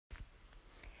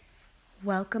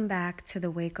Welcome back to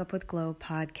the Wake Up with Glow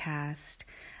podcast.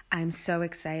 I'm so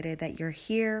excited that you're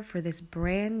here for this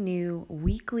brand new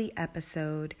weekly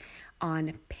episode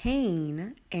on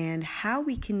pain and how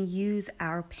we can use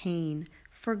our pain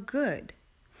for good.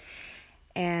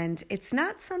 And it's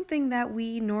not something that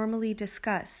we normally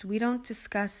discuss. We don't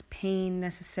discuss pain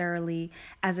necessarily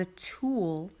as a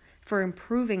tool for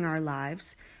improving our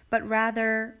lives, but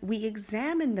rather we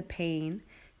examine the pain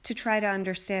to try to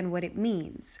understand what it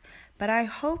means. But I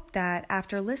hope that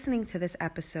after listening to this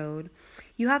episode,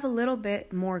 you have a little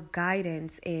bit more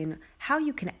guidance in how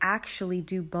you can actually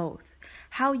do both,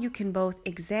 how you can both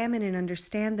examine and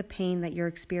understand the pain that you're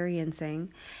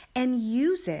experiencing and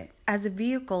use it as a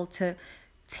vehicle to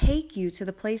take you to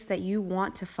the place that you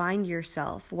want to find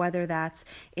yourself, whether that's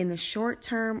in the short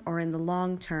term or in the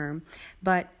long term,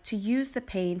 but to use the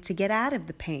pain to get out of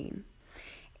the pain.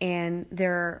 And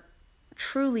there are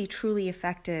truly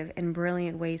effective and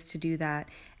brilliant ways to do that,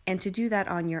 and to do that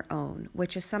on your own,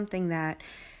 which is something that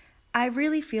I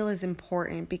really feel is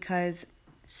important because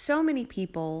so many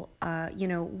people,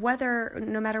 no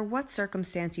matter what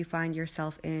circumstance you find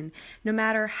yourself in, no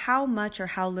matter how much or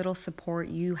how little support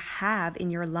you have in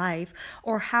your life,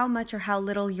 or how much or how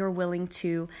little you're willing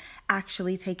to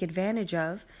actually take advantage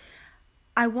of,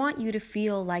 I want you to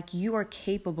feel like you are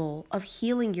capable of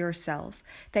healing yourself,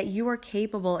 that you are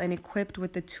capable and equipped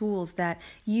with the tools that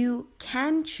you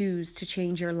can choose to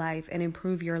change your life and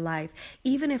improve your life,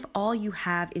 even if all you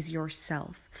have is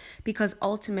yourself. Because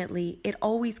ultimately, it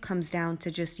always comes down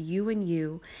to just you and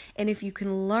you. And if you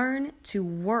can learn to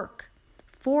work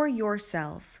for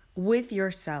yourself, with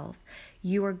yourself,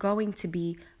 you are going to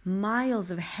be miles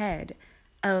ahead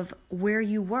of where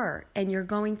you were, and you're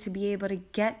going to be able to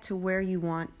get to where you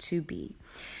want to be.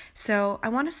 So I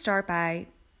want to start by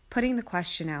putting the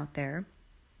question out there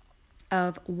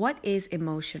of what is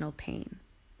emotional pain?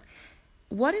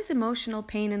 What is emotional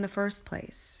pain in the first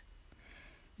place?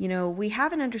 We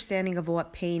have an understanding of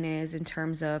what pain is in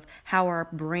terms of how our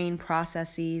brain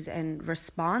processes and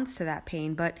responds to that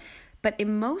pain, but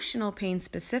emotional pain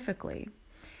specifically,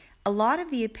 a lot of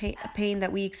the pain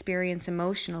that we experience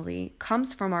emotionally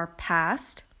comes from our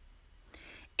past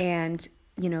and,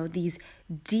 these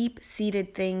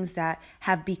deep-seated things that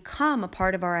have become a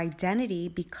part of our identity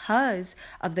because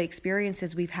of the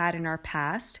experiences we've had in our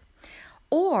past,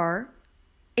 or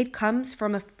it comes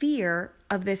from a fear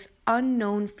of this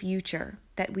unknown future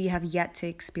that we have yet to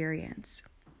experience.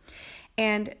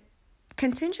 And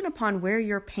contingent upon where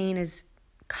your pain is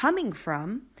coming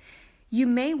from, you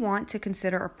may want to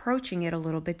consider approaching it a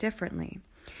little bit differently.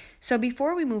 So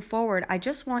before we move forward, I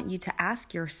just want you to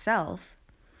ask yourself,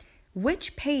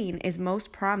 which pain is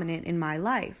most prominent in my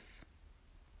life?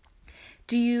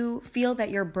 Do you feel that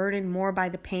you're burdened more by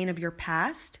the pain of your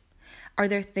past? Are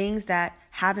there things that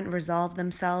haven't resolved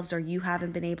themselves or you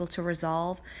haven't been able to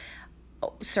resolve?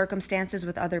 Circumstances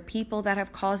with other people that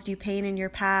have caused you pain in your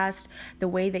past, the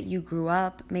way that you grew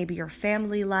up, maybe your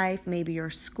family life, maybe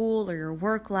your school or your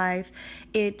work life.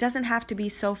 It doesn't have to be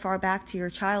so far back to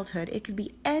your childhood. It could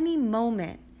be any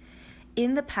moment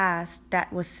in the past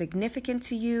that was significant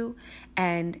to you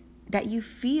and that you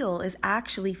feel is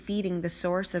actually feeding the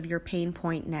source of your pain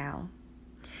point now.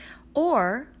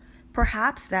 Or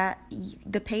perhaps that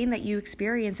the pain that you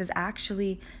experience is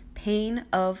actually pain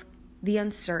of the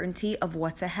uncertainty of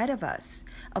what's ahead of us,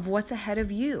 of what's ahead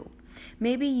of you.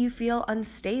 Maybe you feel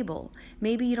unstable.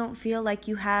 Maybe you don't feel like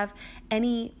you have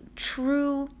any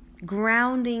true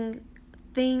grounding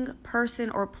thing,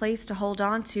 person, or place to hold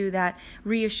on to that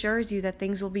reassures you that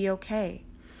things will be okay.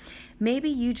 Maybe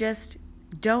you just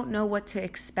don't know what to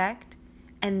expect,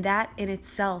 and that in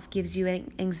itself gives you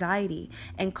anxiety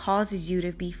and causes you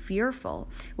to be fearful,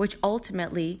 which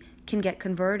ultimately can get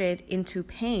converted into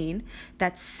pain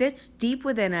that sits deep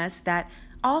within us that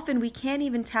often we can't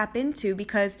even tap into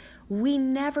because we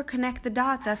never connect the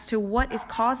dots as to what is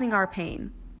causing our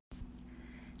pain.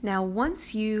 Now,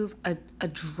 once you've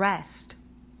addressed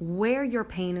where your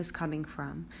pain is coming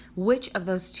from, which of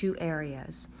those two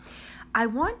areas, I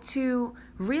want to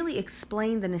really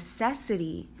explain the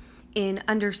necessity in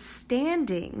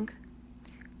understanding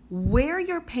where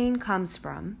your pain comes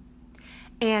from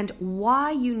and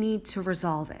why you need to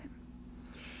resolve it.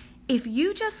 If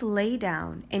you just lay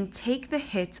down and take the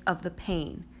hits of the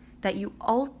pain, that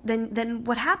then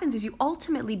what happens is you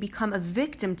ultimately become a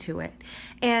victim to it.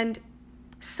 And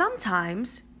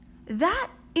sometimes that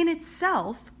in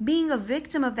itself, being a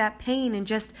victim of that pain and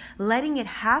just letting it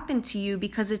happen to you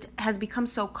because it has become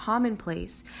so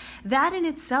commonplace, that in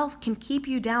itself can keep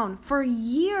you down for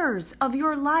years of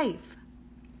your life.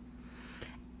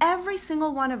 every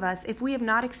single one of us, if we have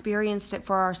not experienced it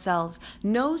for ourselves,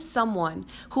 knows someone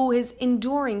who is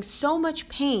enduring so much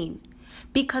pain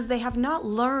because they have not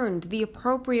learned the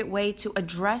appropriate way to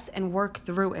address and work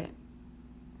through it.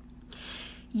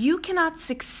 You cannot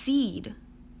succeed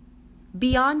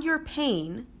beyond your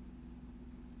pain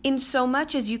in so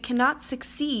much as you cannot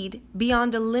succeed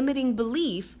beyond a limiting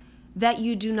belief that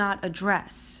you do not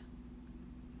address.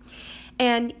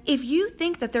 And if you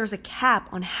think that there's a cap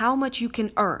on how much you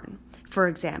can earn, for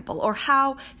example, or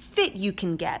how fit you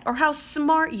can get, or how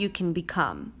smart you can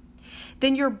become,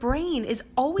 then your brain is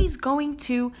always going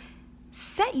to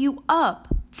set you up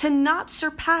to not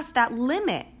surpass that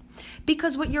limit.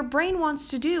 Because what your brain wants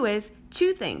to do is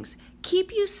two things: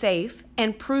 keep you safe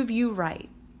and prove you right.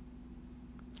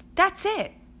 That's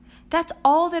it. That's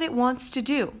all that it wants to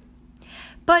do.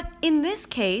 But in this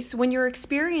case, when you're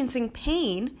experiencing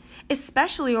pain,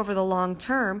 especially over the long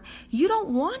term, you don't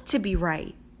want to be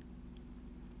right.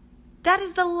 That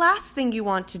is the last thing you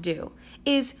want to do,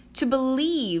 is to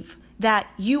believe that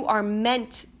you are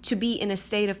meant to be in a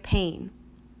state of pain.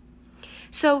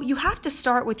 So you have to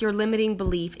start with your limiting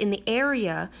belief in the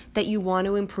area that you want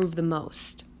to improve the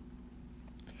most.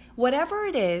 Whatever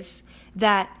it is,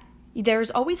 that there's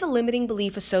always a limiting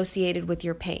belief associated with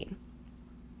your pain.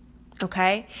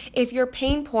 Okay? If your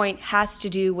pain point has to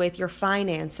do with your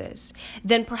finances,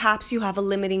 then perhaps you have a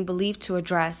limiting belief to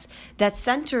address that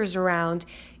centers around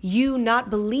you not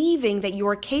believing that you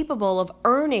are capable of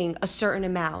earning a certain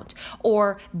amount,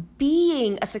 or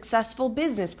being a successful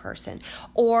business person,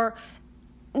 or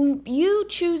you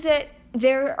choose it.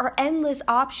 There are endless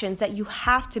options that you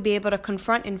have to be able to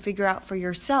confront and figure out for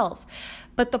yourself.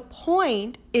 But the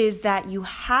point is that you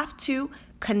have to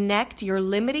connect your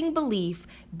limiting belief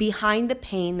behind the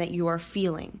pain that you are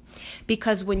feeling.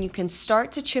 Because when you can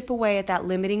start to chip away at that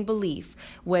limiting belief,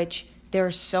 which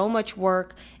there's so much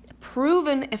work,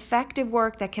 proven effective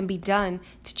work that can be done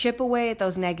to chip away at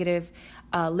those negative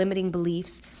limiting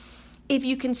beliefs, if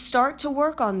you can start to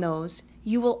work on those,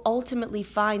 you will ultimately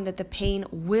find that the pain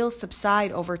will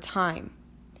subside over time.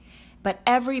 But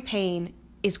every pain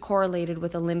is correlated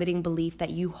with a limiting belief that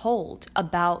you hold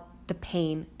about the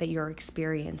pain that you're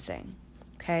experiencing.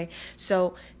 Okay?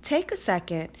 So take a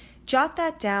second, jot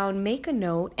that down, make a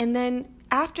note, and then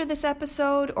after this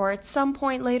episode or at some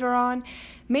point later on,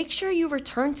 make sure you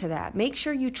return to that. Make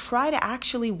sure you try to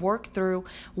actually work through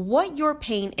what your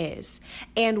pain is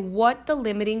and what the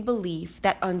limiting belief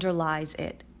that underlies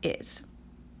it is.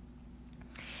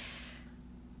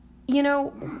 You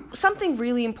know, something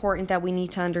really important that we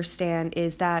need to understand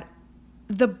is that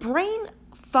the brain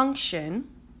function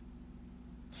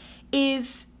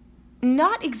is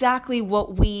not exactly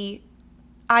what we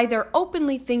either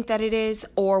openly think that it is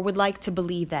or would like to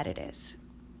believe that it is.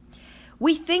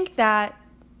 We think that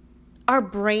our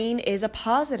brain is a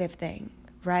positive thing,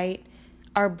 right?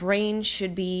 Our brain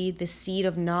should be the seat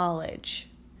of knowledge.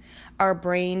 Our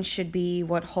brain should be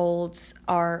what holds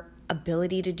our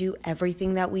ability to do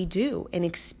everything that we do and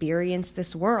experience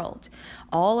this world.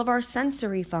 All of our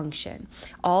sensory function,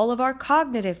 all of our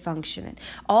cognitive function,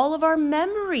 all of our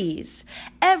memories,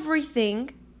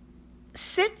 everything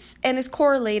sits and is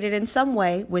correlated in some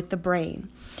way with the brain.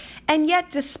 And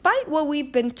yet, despite what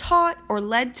we've been taught or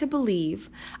led to believe,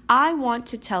 I want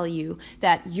to tell you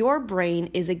that your brain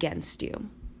is against you.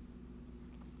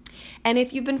 And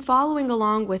if you've been following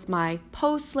along with my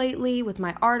posts lately, with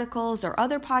my articles or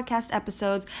other podcast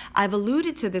episodes, I've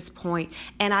alluded to this point,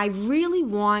 and I really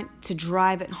want to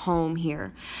drive it home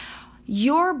here.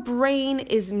 Your brain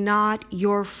is not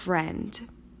your friend.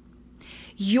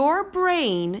 Your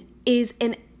brain is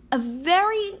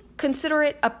consider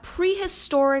it a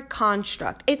prehistoric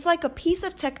construct. It's like a piece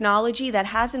of technology that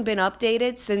hasn't been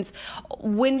updated since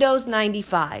Windows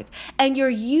 95. And you're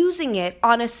using it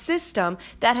on a system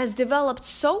that has developed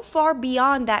so far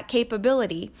beyond that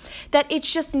capability that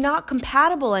it's just not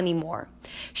compatible anymore.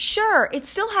 Sure, it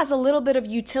still has a little bit of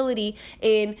utility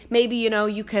in maybe,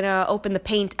 you can open the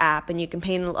Paint app and you can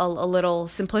paint a little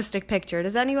simplistic picture.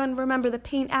 Does anyone remember the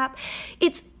Paint app?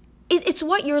 It's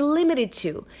what you're limited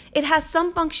to. It has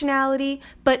some functionality,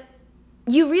 but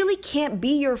you really can't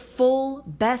be your full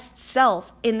best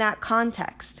self in that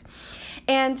context.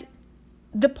 And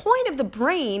the point of the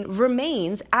brain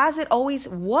remains, as it always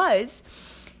was,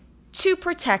 to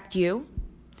protect you,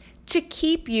 to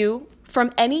keep you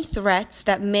from any threats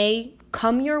that may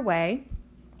come your way,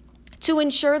 to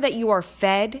ensure that you are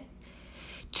fed,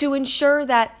 to ensure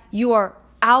that you are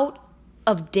out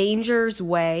of danger's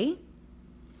way.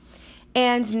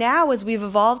 And now, as we've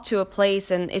evolved to a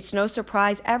place, and it's no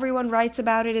surprise, everyone writes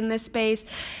about it in this space,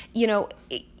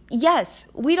 yes,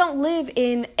 we don't live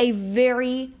in a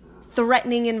very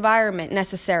threatening environment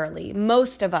necessarily.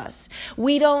 Most of us.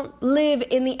 We don't live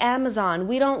in the Amazon.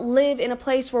 We don't live in a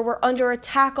place where we're under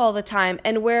attack all the time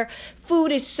and where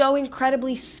food is so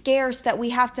incredibly scarce that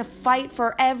we have to fight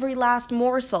for every last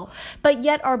morsel. But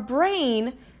yet our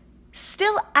brain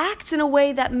still acts in a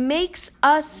way that makes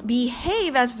us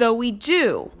behave as though we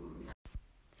do.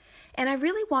 And I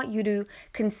really want you to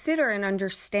consider and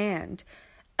understand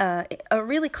a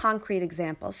really concrete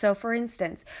example. So for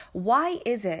instance, why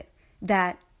is it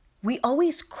that we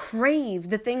always crave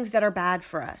the things that are bad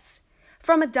for us?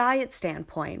 From a diet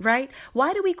standpoint, right?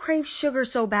 Why do we crave sugar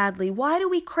so badly? Why do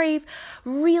we crave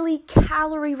really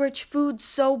calorie-rich food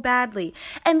so badly?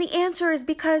 And the answer is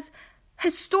because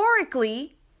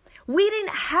historically, we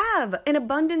didn't have an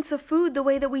abundance of food the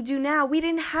way that we do now. We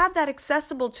didn't have that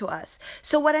accessible to us.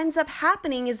 So what ends up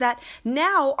happening is that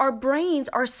now our brains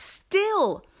are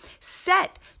still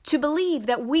set to believe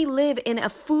that we live in a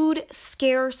food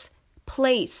scarce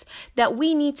place, that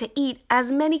we need to eat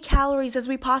as many calories as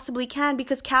we possibly can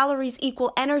because calories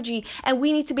equal energy, and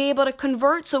we need to be able to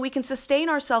convert so we can sustain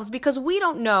ourselves because we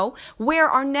don't know where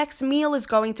our next meal is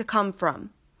going to come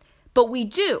from. But we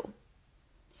do.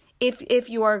 If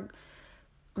you are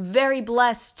very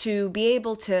blessed to be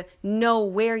able to know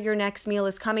where your next meal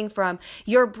is coming from,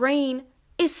 your brain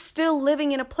is still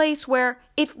living in a place where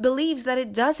it believes that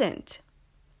it doesn't.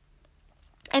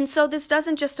 And so this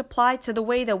doesn't just apply to the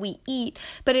way that we eat,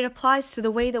 but it applies to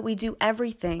the way that we do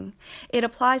everything. It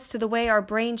applies to the way our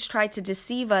brains try to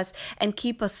deceive us and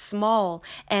keep us small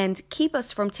and keep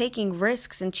us from taking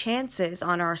risks and chances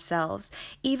on ourselves,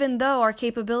 even though our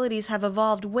capabilities have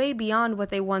evolved way beyond what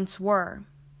they once were.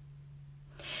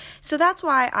 So that's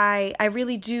why I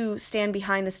really do stand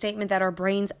behind the statement that our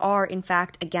brains are, in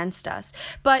fact, against us.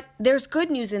 But there's good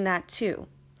news in that too.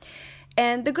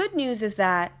 And the good news is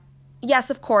that, yes,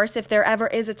 of course, if there ever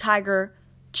is a tiger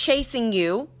chasing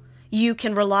you, you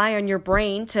can rely on your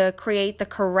brain to create the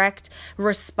correct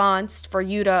response for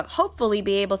you to hopefully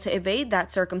be able to evade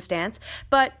that circumstance.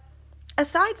 But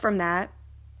aside from that,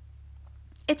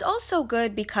 it's also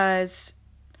good because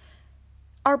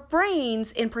our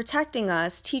brains, in protecting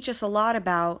us, teach us a lot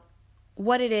about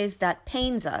what it is that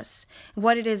pains us,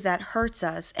 what it is that hurts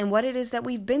us, and what it is that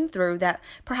we've been through that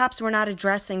perhaps we're not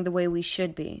addressing the way we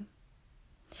should be.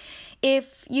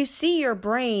 If you see your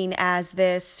brain as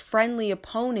this friendly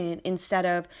opponent instead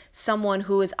of someone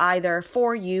who is either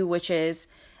for you, which is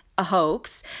a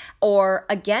hoax, or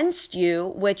against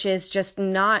you, which is just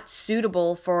not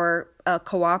suitable for a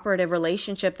cooperative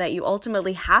relationship that you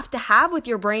ultimately have to have with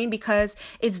your brain because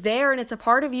it's there and it's a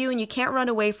part of you and you can't run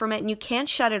away from it and you can't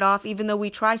shut it off even though we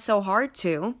try so hard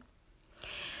to.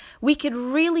 We could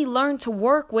really learn to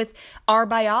work with our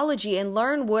biology and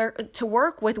learn to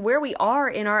work with where we are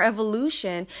in our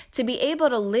evolution to be able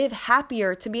to live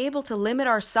happier, to be able to limit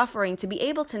our suffering, to be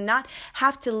able to not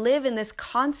have to live in this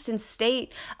constant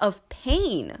state of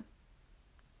pain.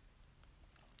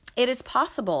 It is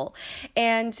possible.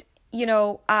 And,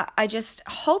 I just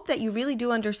hope that you really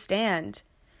do understand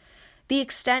the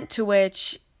extent to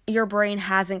which your brain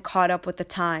hasn't caught up with the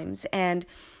times and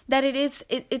that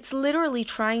it's literally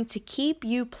trying to keep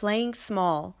you playing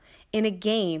small in a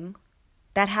game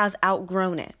that has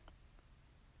outgrown it.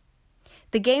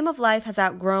 The game of life has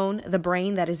outgrown the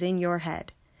brain that is in your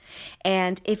head.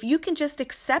 And if you can just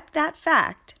accept that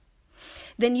fact,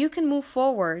 then you can move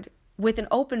forward with an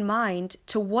open mind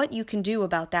to what you can do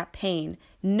about that pain,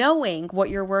 knowing what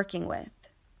you're working with.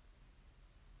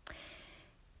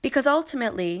 Because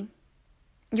ultimately,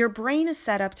 your brain is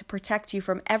set up to protect you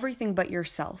from everything but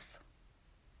yourself.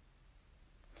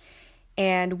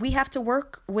 And we have to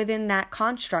work within that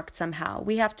construct somehow.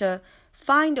 We have to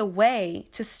find a way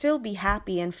to still be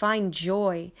happy and find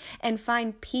joy and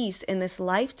find peace in this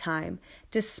lifetime,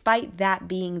 despite that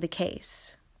being the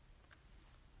case.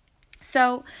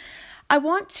 So I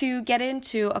want to get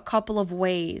into a couple of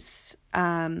ways,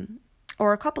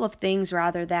 or a couple of things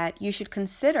rather, that you should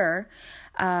consider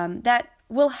that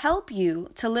will help you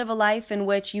to live a life in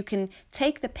which you can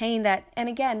take the pain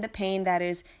the pain that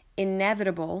is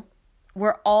inevitable.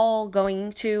 We're all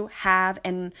going to have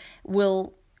and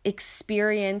will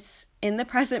experience in the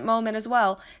present moment as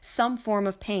well some form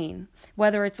of pain,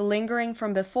 whether it's lingering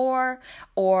from before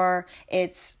or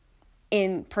it's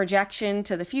in projection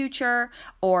to the future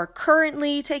or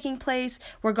currently taking place.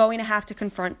 We're going to have to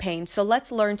confront pain. So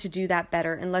let's learn to do that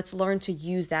better and let's learn to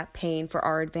use that pain for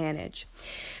our advantage.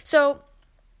 So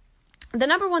the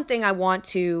number one thing I want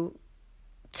to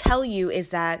tell you is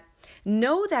that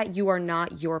know that you are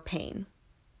not your pain.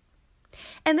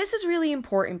 And this is really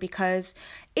important because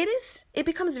it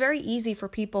becomes very easy for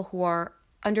people who are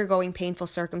undergoing painful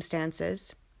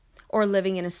circumstances or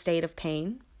living in a state of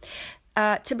pain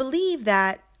to believe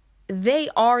that they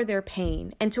are their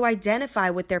pain and to identify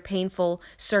with their painful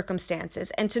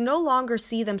circumstances and to no longer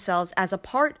see themselves as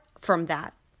apart from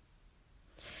that.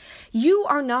 You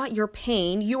are not your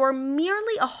pain. You are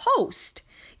merely a host.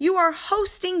 You are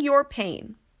hosting your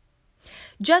pain.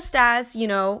 Just as,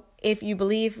 if you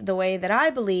believe the way that I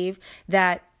believe,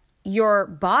 that your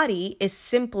body is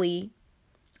simply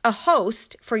a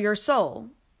host for your soul.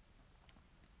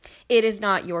 It is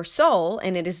not your soul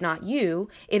and it is not you.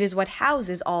 It is what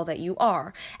houses all that you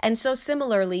are. And so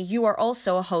similarly, you are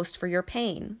also a host for your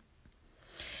pain.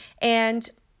 And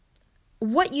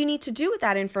what you need to do with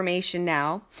that information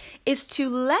now is to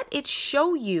let it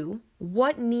show you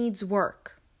what needs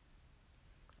work.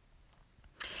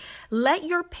 Let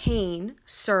your pain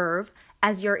serve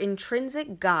as your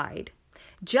intrinsic guide.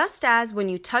 Just as when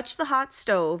you touch the hot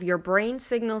stove, your brain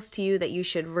signals to you that you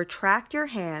should retract your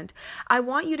hand, I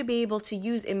want you to be able to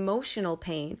use emotional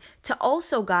pain to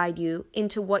also guide you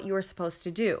into what you are supposed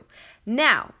to do.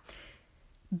 Now,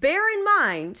 bear in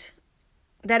mind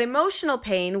that emotional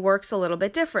pain works a little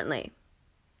bit differently.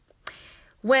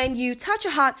 When you touch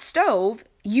a hot stove,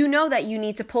 you know that you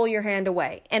need to pull your hand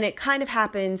away, and it kind of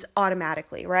happens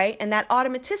automatically, right? And that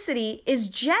automaticity is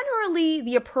generally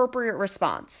the appropriate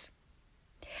response.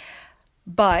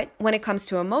 But when it comes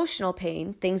to emotional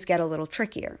pain, things get a little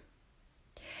trickier.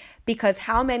 Because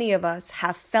how many of us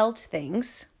have felt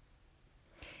things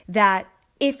that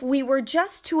if we were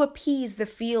just to appease the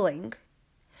feeling,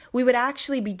 we would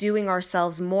actually be doing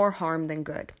ourselves more harm than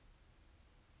good?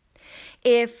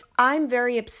 If I'm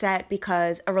very upset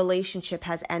because a relationship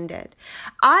has ended,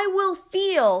 I will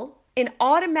feel an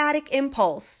automatic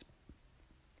impulse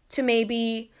to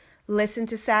maybe listen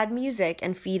to sad music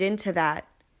and feed into that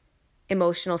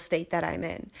emotional state that I'm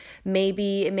in.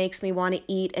 Maybe it makes me want to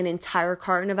eat an entire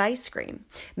carton of ice cream.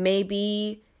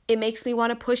 Maybe it makes me want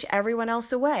to push everyone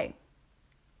else away.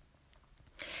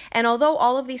 And although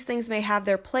all of these things may have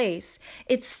their place,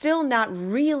 it's still not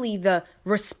really the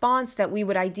response that we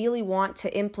would ideally want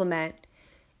to implement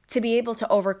to be able to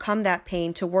overcome that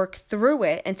pain, to work through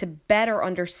it, and to better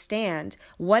understand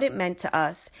what it meant to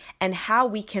us and how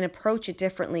we can approach it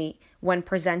differently when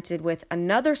presented with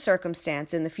another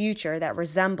circumstance in the future that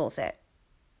resembles it.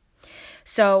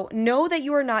 So know that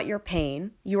you are not your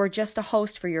pain. You are just a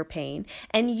host for your pain,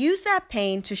 and use that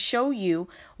pain to show you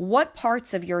what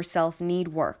parts of yourself need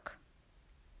work.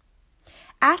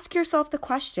 Ask yourself the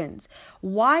questions.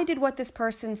 Why did what this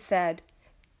person said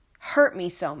hurt me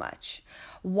so much?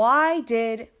 Why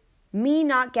did me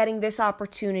not getting this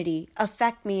opportunity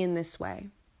affect me in this way?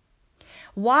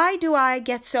 Why do I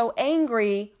get so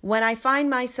angry when I find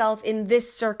myself in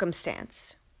this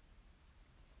circumstance?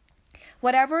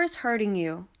 Whatever is hurting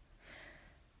you,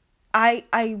 I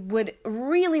would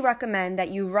really recommend that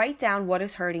you write down what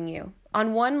is hurting you.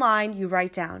 On one line, you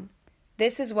write down,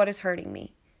 this is what is hurting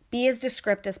me. Be as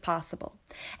descriptive as possible.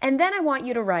 And then I want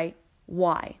you to write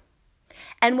why.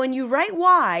 And when you write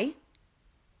why,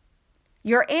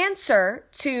 your answer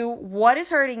to what is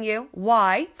hurting you,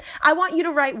 why, I want you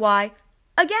to write why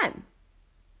again.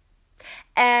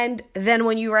 And then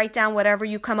when you write down whatever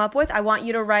you come up with, I want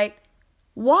you to write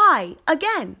why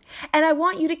again. And I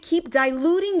want you to keep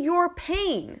diluting your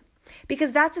pain,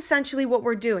 because that's essentially what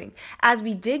we're doing. As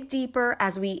we dig deeper,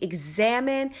 as we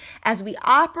examine, as we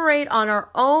operate on our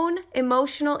own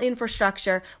emotional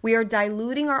infrastructure, we are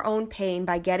diluting our own pain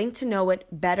by getting to know it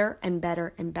better and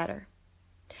better and better.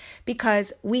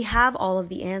 Because we have all of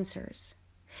the answers.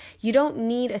 You don't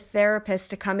need a therapist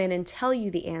to come in and tell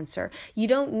you the answer. You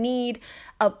don't need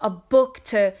a book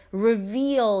to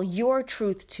reveal your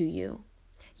truth to you.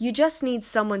 You just need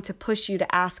someone to push you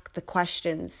to ask the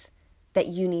questions that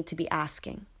you need to be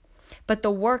asking. But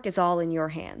the work is all in your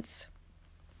hands.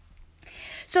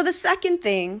 So the second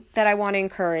thing that I want to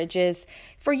encourage is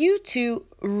for you to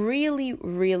really,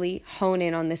 really hone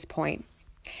in on this point.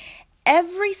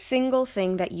 Every single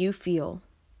thing that you feel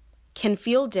can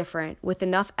feel different with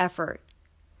enough effort.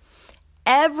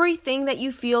 Everything that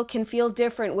you feel can feel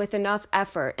different with enough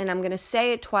effort. And I'm going to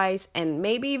say it twice and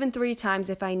maybe even 3 times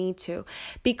if I need to,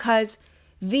 because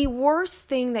the worst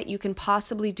thing that you can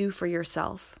possibly do for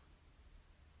yourself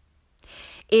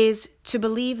is to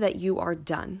believe that you are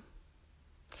done.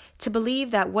 To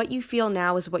believe that what you feel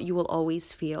now is what you will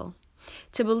always feel.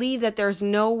 To believe that there's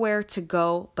nowhere to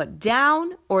go but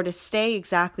down, or to stay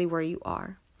exactly where you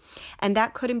are. And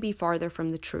that couldn't be farther from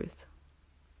the truth.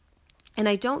 And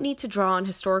I don't need to draw on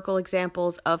historical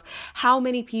examples of how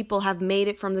many people have made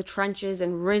it from the trenches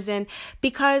and risen,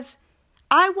 because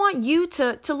I want you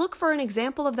to look for an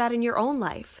example of that in your own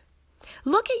life.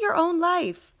 Look at your own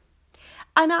life.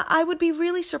 And I would be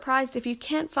really surprised if you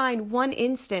can't find one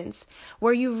instance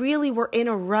where you really were in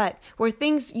a rut, where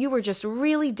you were just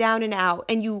really down and out,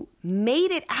 and you made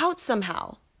it out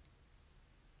somehow.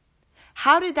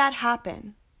 How did that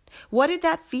happen? What did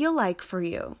that feel like for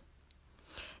you?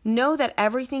 Know that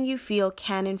everything you feel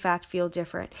can in fact feel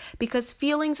different, because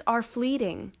feelings are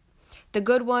fleeting. The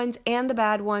good ones and the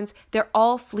bad ones, they're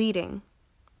all fleeting.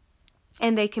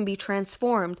 And they can be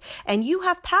transformed. And you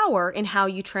have power in how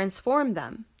you transform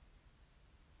them.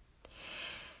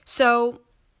 So,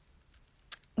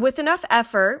 with enough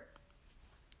effort,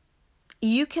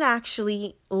 you can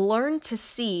actually learn to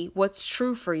see what's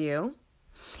true for you.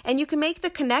 And you can make the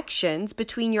connections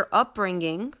between your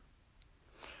upbringing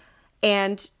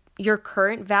and your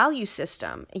current value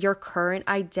system, your current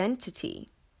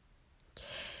identity.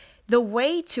 The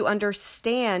way to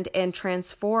understand and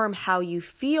transform how you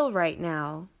feel right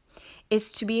now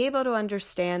is to be able to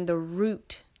understand the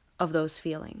root of those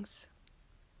feelings.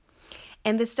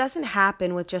 And this doesn't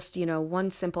happen with just,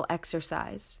 one simple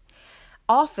exercise.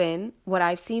 Often, what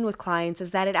I've seen with clients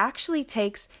is that it actually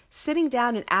takes sitting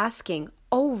down and asking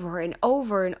over and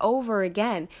over and over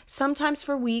again, sometimes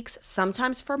for weeks,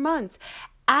 sometimes for months,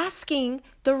 asking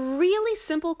the really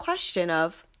simple question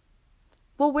of,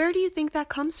 well, where do you think that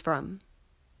comes from?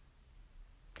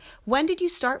 When did you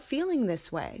start feeling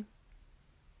this way?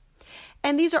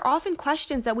 And these are often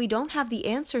questions that we don't have the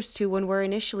answers to when we're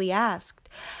initially asked.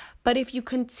 But if you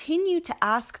continue to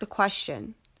ask the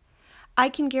question, I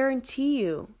can guarantee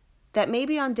you that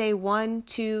maybe on day 1,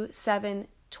 2, 7,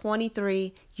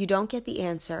 23, you don't get the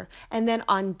answer. And then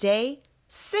on day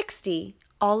 60,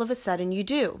 all of a sudden you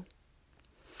do.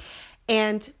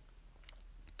 And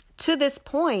to this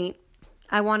point,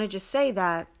 I want to just say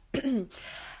that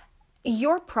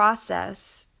your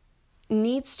process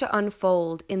needs to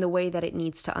unfold in the way that it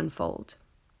needs to unfold.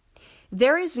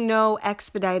 There is no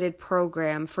expedited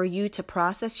program for you to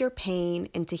process your pain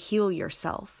and to heal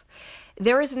yourself.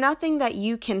 There is nothing that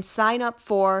you can sign up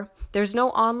for. There's no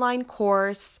online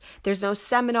course. There's no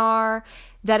seminar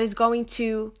that is going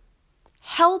to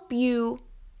help you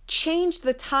change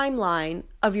the timeline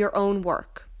of your own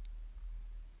work.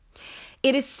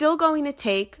 It is still going to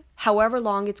take however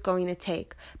long it's going to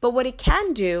take. But what it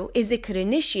can do is it could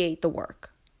initiate the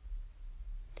work.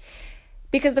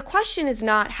 Because the question is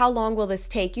not, how long will this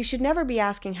take? You should never be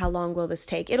asking, how long will this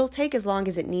take? It'll take as long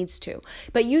as it needs to.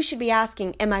 But you should be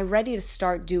asking, am I ready to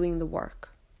start doing the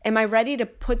work? Am I ready to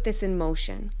put this in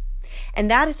motion? And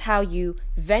that is how you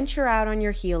venture out on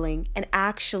your healing and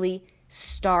actually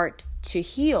start to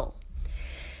heal.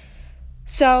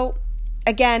 So,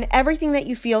 again, everything that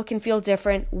you feel can feel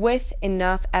different with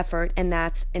enough effort, and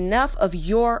that's enough of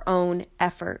your own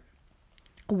effort.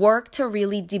 Work to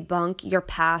really debunk your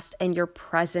past and your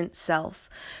present self.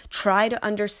 Try to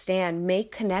understand,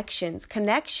 make connections.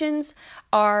 Connections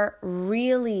are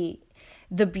really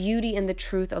the beauty and the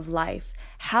truth of life.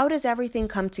 How does everything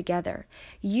come together?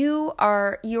 You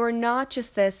are not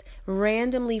just this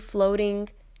randomly floating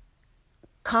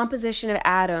composition of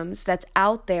atoms that's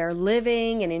out there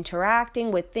living and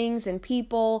interacting with things and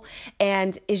people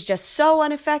and is just so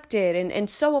unaffected and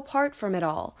so apart from it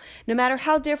all. No matter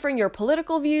how different your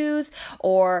political views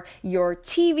or your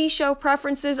TV show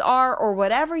preferences are or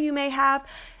whatever you may have,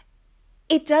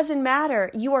 it doesn't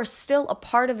matter. You are still a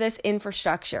part of this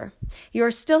infrastructure. You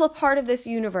are still a part of this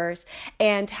universe,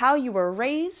 and how you were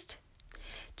raised,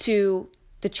 to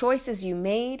the choices you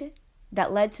made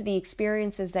that led to the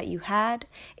experiences that you had,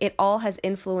 it all has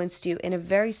influenced you in a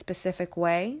very specific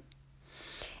way.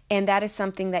 And that is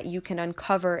something that you can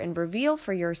uncover and reveal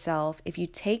for yourself if you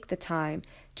take the time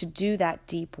to do that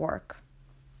deep work.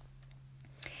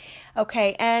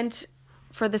 Okay, and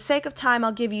for the sake of time,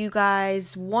 I'll give you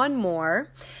guys one more,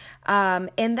 and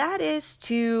that is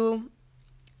to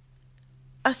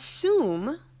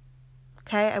assume,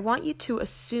 okay, I want you to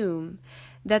assume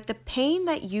that the pain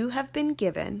that you have been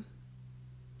given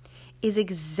is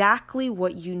exactly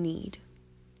what you need.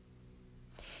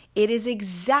 It is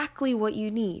exactly what you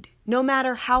need. No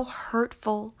matter how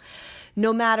hurtful,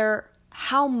 no matter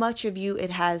how much of you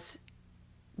it has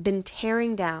been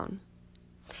tearing down,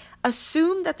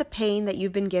 assume that the pain that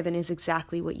you've been given is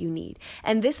exactly what you need.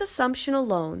 And this assumption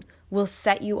alone will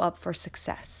set you up for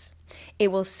success.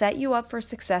 It will set you up for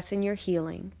success in your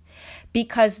healing,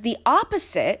 because the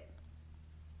opposite,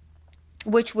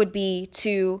 which would be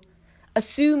to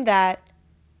assume that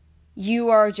you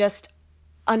are just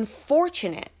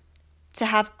unfortunate to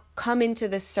have come into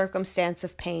this circumstance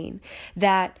of pain,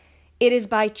 that it is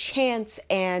by chance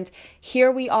and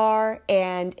here we are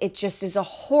and it just is a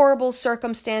horrible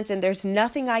circumstance and there's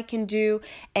nothing I can do,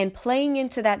 and playing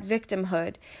into that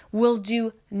victimhood will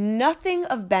do nothing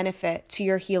of benefit to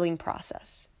your healing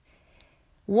process.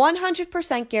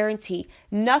 100% guarantee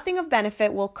nothing of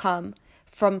benefit will come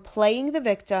from playing the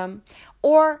victim,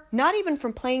 or not even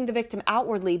from playing the victim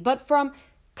outwardly, but from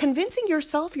convincing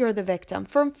yourself you're the victim,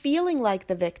 from feeling like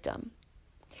the victim.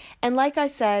 And like I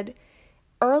said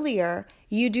earlier,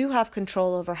 you do have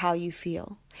control over how you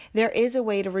feel. There is a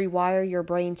way to rewire your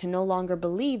brain to no longer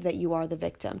believe that you are the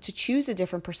victim, to choose a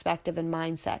different perspective and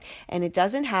mindset. And it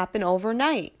doesn't happen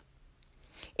overnight.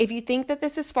 If you think that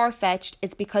this is far-fetched,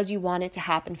 it's because you want it to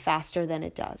happen faster than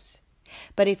it does.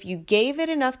 But if you gave it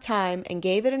enough time and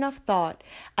gave it enough thought,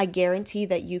 I guarantee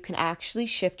that you can actually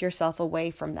shift yourself away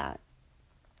from that.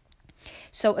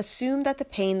 So assume that the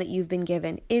pain that you've been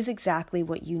given is exactly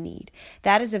what you need.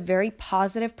 That is a very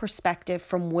positive perspective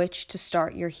from which to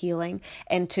start your healing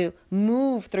and to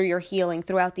move through your healing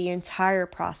throughout the entire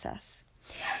process.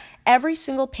 Every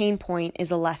single pain point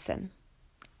is a lesson.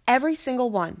 Every single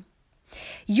one.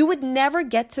 You would never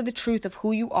get to the truth of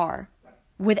who you are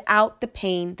without the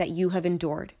pain that you have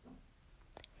endured.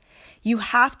 You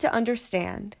have to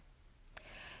understand.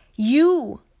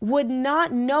 You would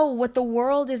not know what the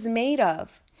world is made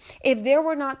of if there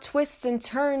were not twists and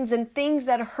turns and things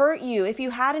that hurt you, if you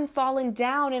hadn't fallen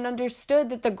down and understood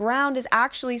that the ground is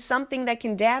actually something that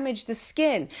can damage the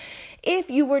skin, if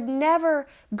you were never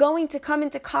going to come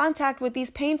into contact with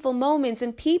these painful moments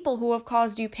and people who have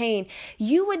caused you pain,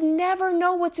 you would never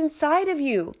know what's inside of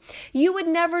you. You would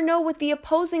never know what the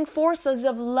opposing forces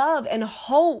of love and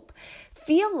hope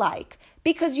feel like,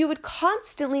 because you would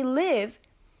constantly live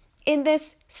in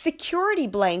this security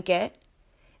blanket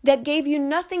that gave you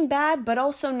nothing bad but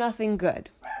also nothing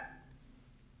good.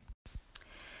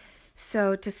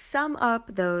 So to sum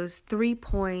up those 3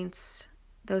 points,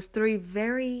 those 3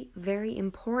 very, very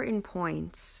important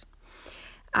points,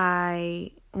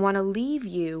 I want to leave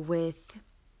you with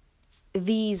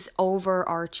these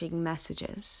overarching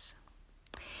messages.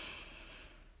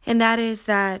 And that is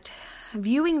that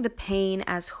viewing the pain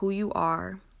as who you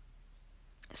are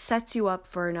sets you up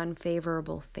for an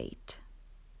unfavorable fate.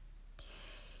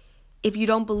 If you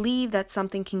don't believe that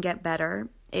something can get better,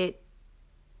 it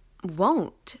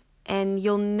won't. And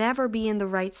you'll never be in the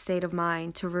right state of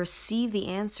mind to receive the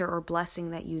answer or blessing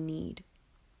that you need.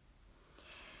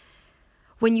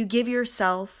 When you give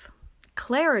yourself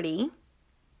clarity,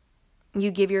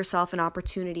 you give yourself an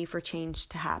opportunity for change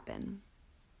to happen.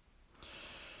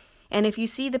 And if you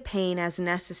see the pain as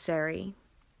necessary,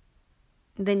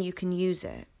 then you can use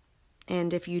it.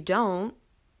 And if you don't,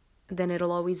 then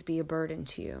it'll always be a burden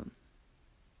to you.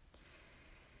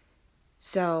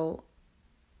 So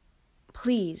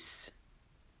please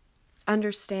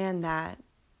understand that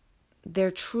there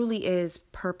truly is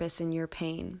purpose in your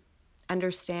pain.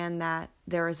 Understand that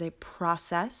there is a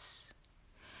process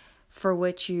for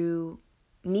which you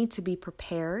need to be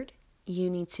prepared. You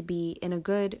need to be in a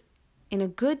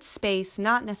good space,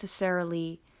 not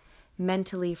necessarily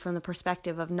mentally from the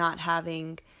perspective of not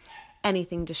having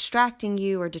anything distracting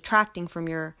you or detracting from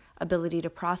your ability to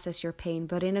process your pain,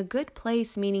 but in a good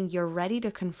place, meaning you're ready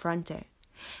to confront it.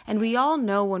 And we all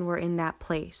know when we're in that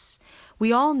place.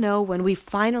 We all know when we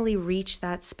finally reach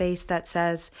that space that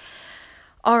says,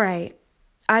 all right,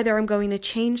 either I'm going to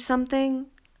change something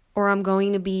or I'm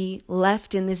going to be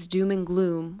left in this doom and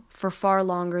gloom for far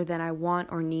longer than I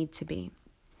want or need to be.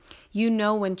 You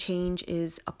know when change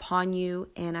is upon you,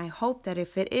 and I hope that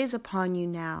if it is upon you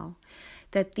now,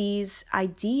 that these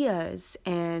ideas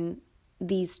and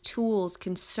these tools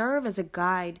can serve as a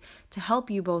guide to help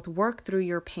you both work through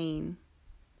your pain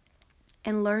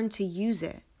and learn to use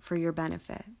it for your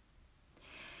benefit.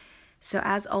 So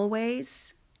as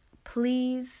always,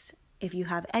 please, if you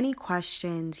have any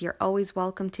questions, you're always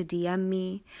welcome to DM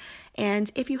me.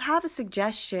 And if you have a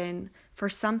suggestion for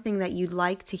something that you'd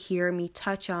like to hear me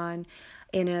touch on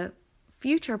in a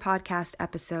future podcast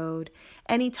episode,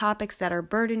 any topics that are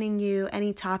burdening you,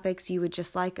 any topics you would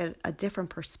just like a different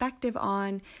perspective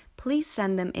on, please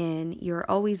send them in. You're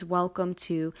always welcome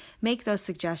to make those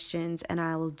suggestions, and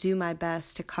I will do my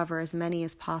best to cover as many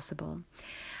as possible.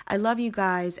 I love you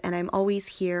guys, and I'm always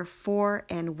here for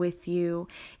and with you.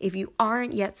 If you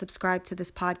aren't yet subscribed to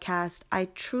this podcast, I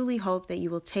truly hope that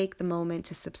you will take the moment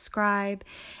to subscribe.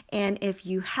 And if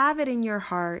you have it in your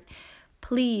heart,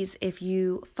 Please, if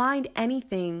you find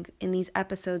anything in these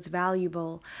episodes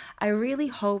valuable, I really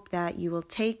hope that you will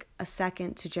take a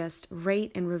second to just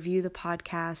rate and review the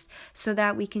podcast so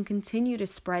that we can continue to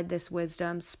spread this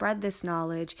wisdom, spread this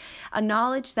knowledge, a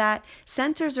knowledge that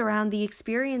centers around the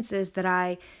experiences that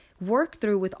I work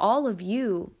through with all of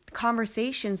you,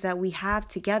 conversations that we have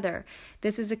together.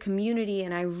 This is a community,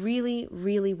 and I really,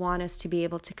 really want us to be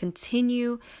able to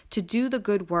continue to do the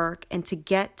good work and to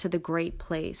get to the great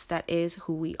place that is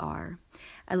who we are.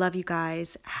 I love you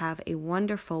guys. Have a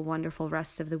wonderful, wonderful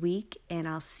rest of the week, and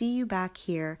I'll see you back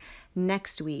here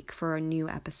next week for a new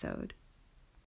episode.